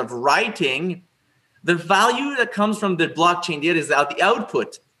terms of writing. The value that comes from the blockchain data is the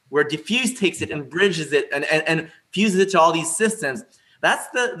output, where Diffuse takes it and bridges it and fuses it to all these systems. That's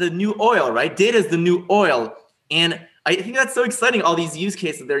the new oil, right? Data is the new oil. And I think that's so exciting. All these use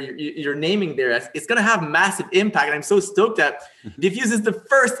cases there you're naming there, it's going to have massive impact. And I'm so stoked that Diffuse is the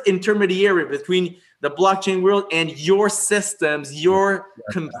first intermediary between the blockchain world and your systems, your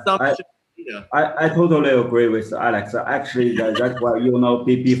consumption. I totally agree with Alex. Actually, that's why,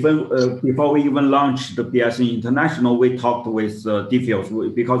 before we even launched the BSN International, we talked with Diffuse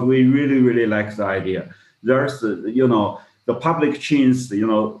because we really like the idea. There's, the public chains,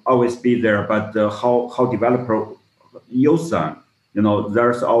 always be there, but how developer use them,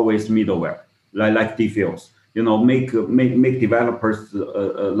 there's always middleware like Diffuse. Make developers'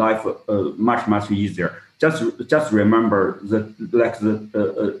 life much easier. Just remember that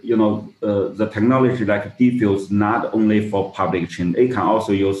the technology like Diffuse not only for public chain, it can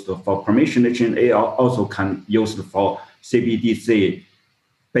also use for permissioned chain. It also can use for CBDC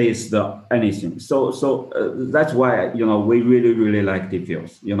based anything. So that's why we really like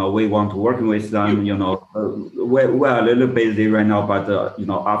Diffuse. We want to work with them. We're a little busy right now, but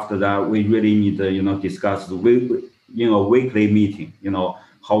after that we really need to discuss weekly meeting.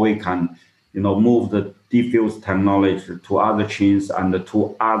 How we can move the Diffuse technology to other chains and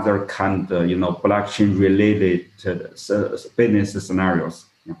to other kind blockchain related business scenarios.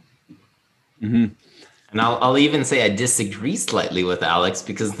 Yeah. Mm-hmm. And I'll even say I disagree slightly with Alex,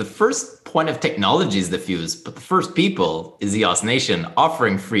 because the first point of technology is Diffuse, but the first people is EOS Nation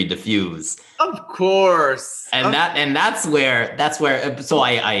offering free Diffuse. Of course. And that's where. So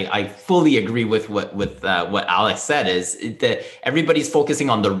I fully agree with what Alex said, is that everybody's focusing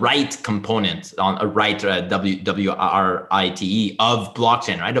on the right component, on a right WRITE of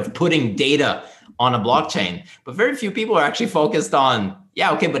blockchain, right, of putting data on a blockchain, but very few people are actually focused on,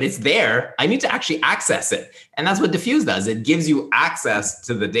 but it's there. I need to actually access it. And that's what Diffuse does. It gives you access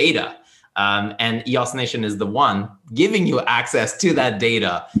to the data. And EOS Nation is the one giving you access to that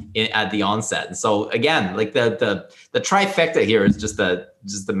data at the onset. And so again, like the trifecta here is just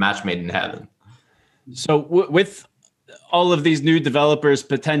the match made in heaven. So with all of these new developers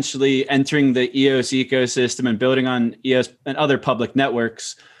potentially entering the EOS ecosystem and building on EOS and other public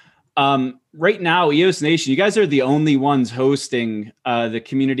networks, right now, EOS Nation, you guys are the only ones hosting the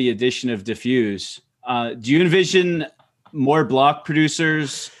community edition of Diffuse. Do you envision more block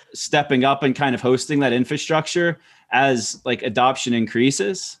producers stepping up and kind of hosting that infrastructure as like adoption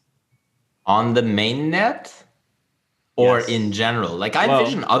increases? On the mainnet? Or yes. In general, like I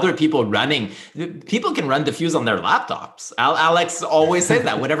envision other people can run Diffuse on their laptops. Alex always says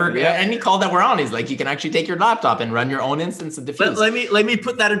that any call that we're on, he's like, you can actually take your laptop and run your own instance of Diffuse. Let me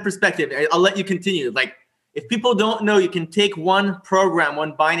put that in perspective. I'll let you continue. Like, if people don't know, you can take one program,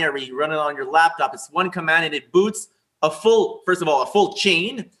 one binary, run it on your laptop. It's one command and it boots a full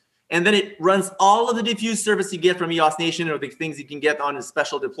chain. And then it runs all of the Diffuse service you get from EOS Nation, or the things you can get on the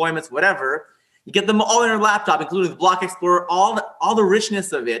special deployments, whatever. You get them all on your laptop, including the Block Explorer, all the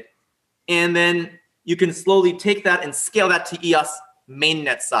richness of it. And then you can slowly take that and scale that to EOS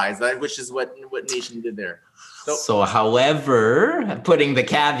mainnet size, which is what Nation did there. So however, putting the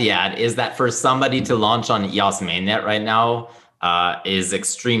caveat is that for somebody to launch on EOS mainnet right now is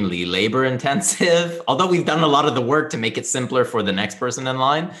extremely labor intensive, although we've done a lot of the work to make it simpler for the next person in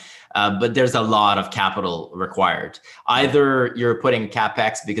line. But there's a lot of capital required. Either you're putting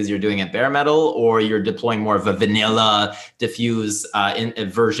CapEx because you're doing it bare metal, or you're deploying more of a vanilla Diffuse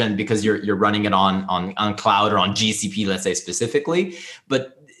version because you're running it on cloud or on GCP, let's say specifically.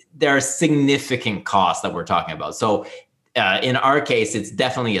 But there are significant costs that we're talking about. So in our case, it's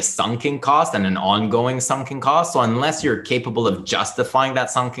definitely a sunken cost and an ongoing sunken cost. So unless you're capable of justifying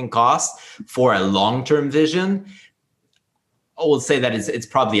that sunken cost for a long-term vision, I will say that it's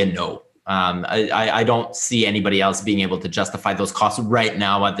probably a no. I don't see anybody else being able to justify those costs right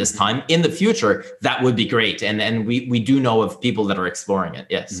now at this time. In the future, that would be great. And we do know of people that are exploring it.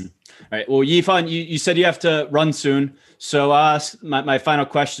 Yes. Mm-hmm. All right. Well, Yifan, you said you have to run soon. So my final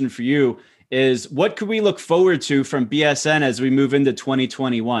question for you is, what could we look forward to from BSN as we move into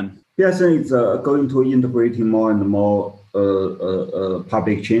 2021? BSN is going to integrating more and more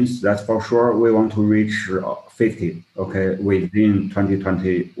public chains. That's for sure. We want to reach 50, within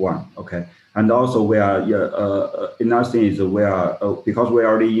 2021, And also we are, another thing is because we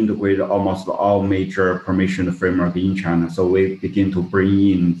already integrated almost all major permission framework in China, so we begin to bring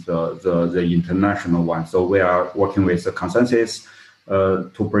in the international one. So we are working with the Consensus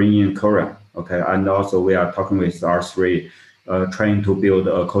to bring in Korea, And also we are talking with R3, trying to build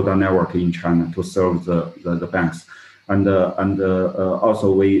a CODA network in China to serve the banks. And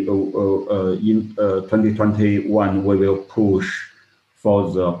also we in 2021 we will push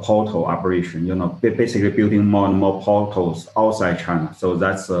for the portal operation. Basically building more and more portals outside China. So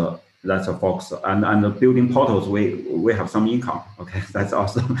that's that's a focus. And the building portals, we have some income. Okay, that's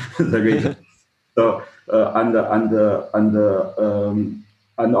also the reason. So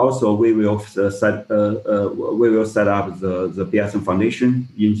and also we will set up the BSN Foundation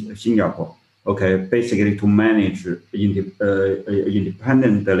in Singapore. Okay, basically to manage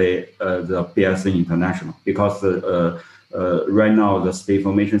independently the BSN International, because right now the State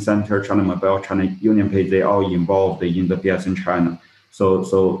Information Center, China Mobile, China UnionPay, they all involved in the BSN China. So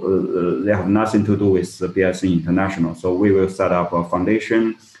they have nothing to do with the BSN International. So we will set up a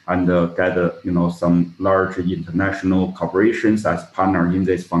foundation and get some large international corporations as partner in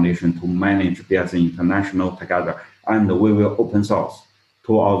this foundation to manage BSN International together, and we will open source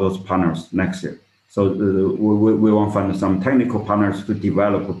to all those partners next year. So we want to find some technical partners to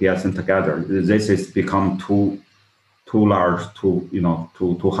develop BSN together. This is become too large to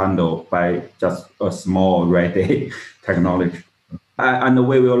handle by just a small ready technology. And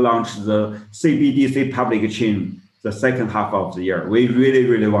we will launch the CBDC public chain the second half of the year. We really,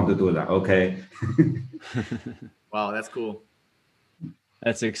 really want to do that. Okay. Wow, that's cool.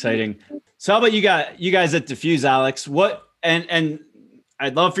 That's exciting. So how about you guys at Diffuse, Alex? What and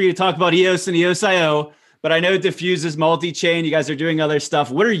I'd love for you to talk about EOS and EOS.io, but I know Diffuse is multi-chain. You guys are doing other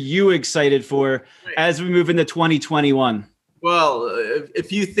stuff. What are you excited for as we move into 2021? Well, a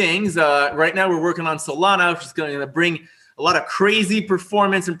few things. Right now we're working on Solana, which is going to bring a lot of crazy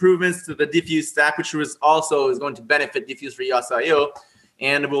performance improvements to the Diffuse stack, which is going to benefit Diffuse for EOS.io.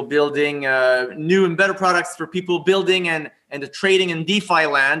 And we're building new and better products for people building and the trading in DeFi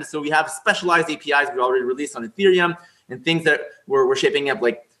land. So we have specialized APIs we already released on Ethereum and things that we're shaping up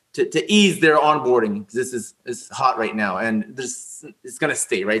like to ease their onboarding. This is hot right now, and it's going to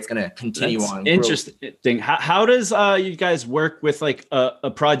stay, right? It's going to continue on. Interesting. How does you guys work with like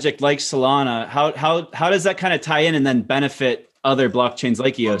a project like Solana? How does that kind of tie in and then benefit other blockchains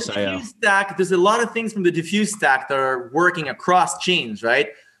like EOS.io? The stack, there's a lot of things from the Diffuse stack that are working across chains, right?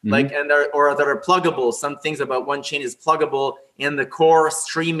 Mm-hmm. Like that are pluggable. Some things about one chain is pluggable in the core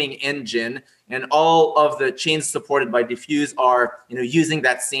streaming engine, and all of the chains supported by Diffuse are using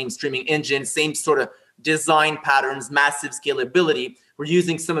that same streaming engine, same sort of design patterns, massive scalability. We're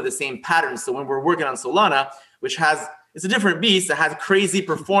using some of the same patterns. So when we're working on Solana, which it's a different beast, it has crazy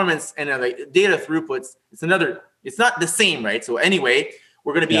performance and data throughputs. It's not the same, right? So anyway,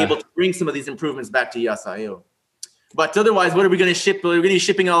 we're going to be able to bring some of these improvements back to EOS.io. But otherwise, what are we going to ship? We're going to be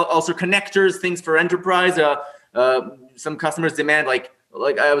shipping also connectors, things for enterprise. Some customers demand, like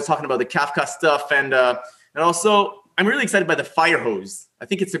I was talking about the Kafka stuff, and also I'm really excited by the Firehose. I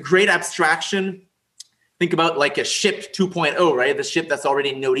think it's a great abstraction. Think about like a ship 2.0, right? The ship that's already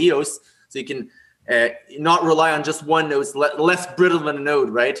in Node EOS, so you can not rely on just one node. It's less brittle than a node,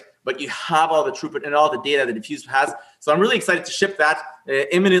 right? But you have all the throughput and all the data that Diffuse has. So I'm really excited to ship that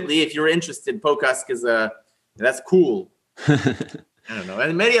imminently. If you're interested, Pocus, because that's cool. I don't know.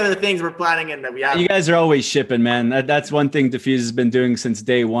 And many other things we're planning and that we have. You guys are always shipping, man. That's one thing Diffuse has been doing since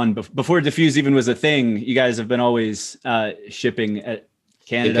day one. Before Diffuse even was a thing, you guys have been always shipping at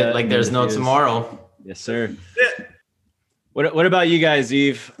Canada. Like there's no tomorrow. Yes, sir. Yeah. What about you guys,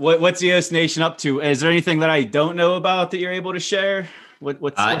 Eve? What's EOS Nation up to? Is there anything that I don't know about that you're able to share?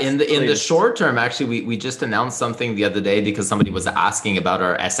 What's in the short term, actually, we just announced something the other day because somebody was asking about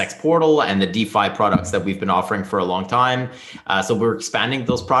our SX portal and the DeFi products that we've been offering for a long time. So we're expanding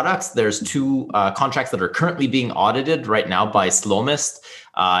those products. There's two contracts that are currently being audited right now by Slowmist,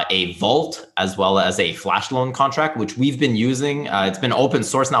 a Vault, as well as a Flash loan contract, which we've been using. It's been open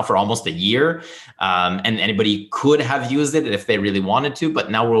source now for almost a year. And anybody could have used it if they really wanted to, but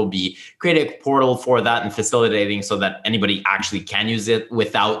now we'll be creating a portal for that and facilitating so that anybody actually can use it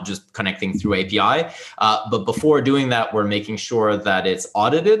without just connecting through API. But before doing that, we're making sure that it's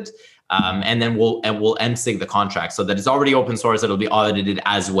audited. And then we'll MSIG the contract so that it's already open source. It'll be audited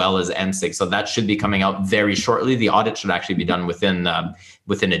as well as MSIG. So that should be coming out very shortly. The audit should actually be done within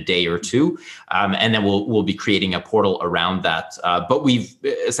a day or two. And then we'll be creating a portal around that. But we've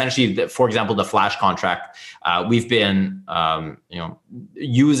essentially, for example, the Flash contract, we've been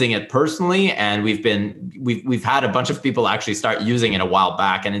using it personally, and we've had a bunch of people actually start using it a while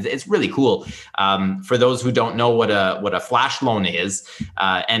back, and it's really cool. For those who don't know what a Flash loan is,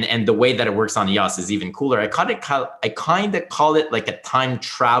 and the way that it works on EOS is even cooler. I kind of call it like a time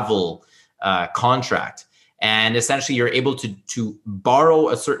travel contract. And essentially, you're able to borrow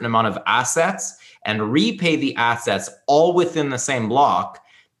a certain amount of assets and repay the assets all within the same block.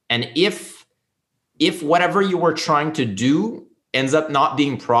 And if whatever you were trying to do ends up not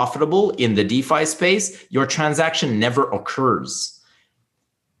being profitable in the DeFi space, your transaction never occurs.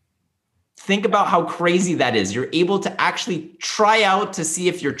 Think about how crazy that is. You're able to actually try out to see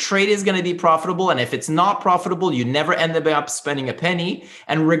if your trade is going to be profitable. And if it's not profitable, you never end up spending a penny.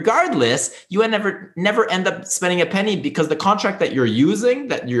 And regardless, you never end up spending a penny because the contract that you're using,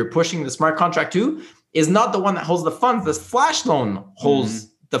 that you're pushing the smart contract to, is not the one that holds the funds. This flash loan holds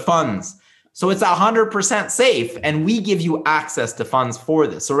the funds. So it's 100% safe, and we give you access to funds for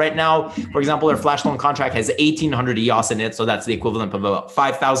this. So right now, for example, our flash loan contract has 1,800 EOS in it. So that's the equivalent of about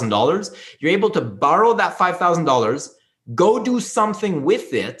 $5,000. You're able to borrow that $5,000, go do something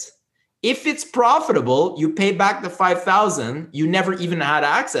with it. If it's profitable, you pay back the 5,000. You never even had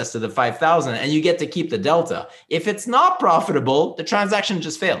access to the 5,000, and you get to keep the delta. If it's not profitable, the transaction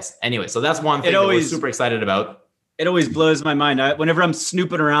just fails. Anyway, so that's one thing that we're super excited about. It always blows my mind. Whenever I'm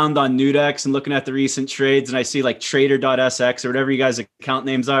snooping around on Nudex and looking at the recent trades and I see like trader.sx or whatever you guys' account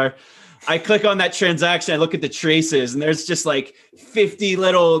names are, I click on that transaction, I look at the traces, and there's just like 50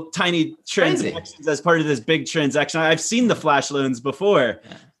 little tiny transactions as part of this big transaction. I've seen the flash loans before.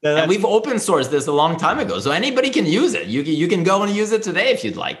 Yeah. And we've open sourced this a long time ago, so anybody can use it. You can go and use it today if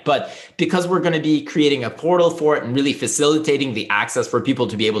you'd like. But because we're going to be creating a portal for it and really facilitating the access for people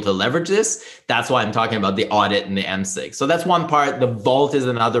to be able to leverage this, that's why I'm talking about the audit and the MSIG. So that's one part. The vault is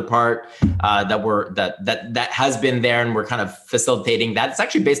another part that has been there, and we're kind of facilitating that. It's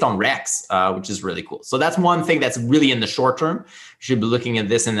actually based on Rex, which is really cool. So that's one thing that's really in the short term. We should be looking at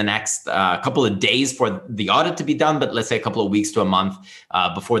this in the next couple of days for the audit to be done, but let's say a couple of weeks to a month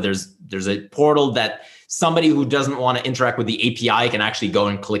before there's a portal that somebody who doesn't want to interact with the API can actually go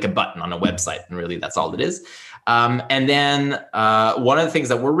and click a button on a website. And really, that's all it is. And then one of the things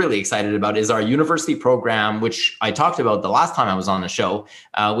that we're really excited about is our university program, which I talked about the last time I was on the show,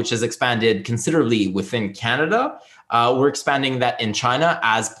 which has expanded considerably within Canada. We're expanding that in China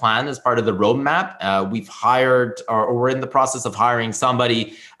as planned as part of the roadmap. We've hired, or we're in the process of hiring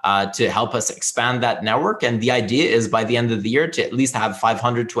somebody to help us expand that network. And the idea is by the end of the year to at least have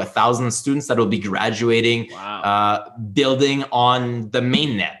 500 to 1,000 students that will be graduating, building on the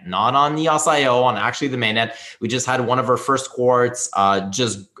mainnet, not on EOS.io, on actually the mainnet. We just had one of our first cohorts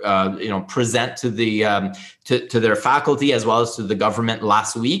present to the to their faculty as well as to the government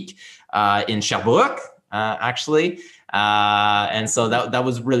last week in Sherbrooke. Actually. And so that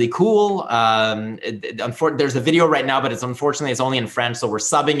was really cool. There's a video right now, but it's only in French. So we're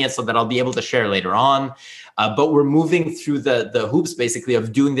subbing it so that I'll be able to share later on. But we're moving through the hoops basically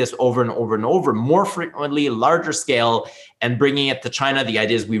of doing this over and over and over, more frequently, larger scale, and bringing it to China. The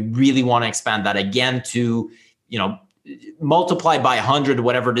idea is we really want to expand that again to, multiply by 100,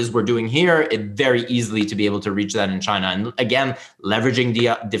 whatever it is we're doing here, it very easily to be able to reach that in China. And again, leveraging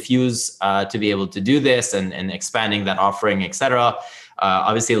Diffuse to be able to do this and expanding that offering, et cetera.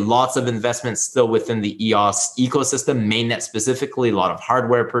 Obviously, lots of investments still within the EOS ecosystem, mainnet specifically, a lot of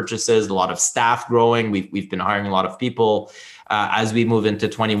hardware purchases, a lot of staff growing. We've been hiring a lot of people as we move into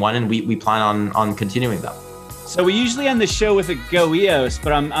 21, and we plan on continuing that. So we usually end the show with a Go EOS,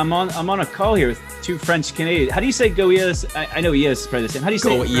 but I'm on a call here with two French Canadians. How do you say Go EOS? I know EOS is probably the same. How do you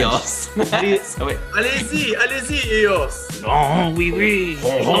say Go EOS? Allez-y, EOS. Oh, oui, oui.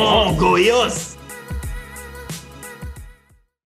 Oh, Go EOS.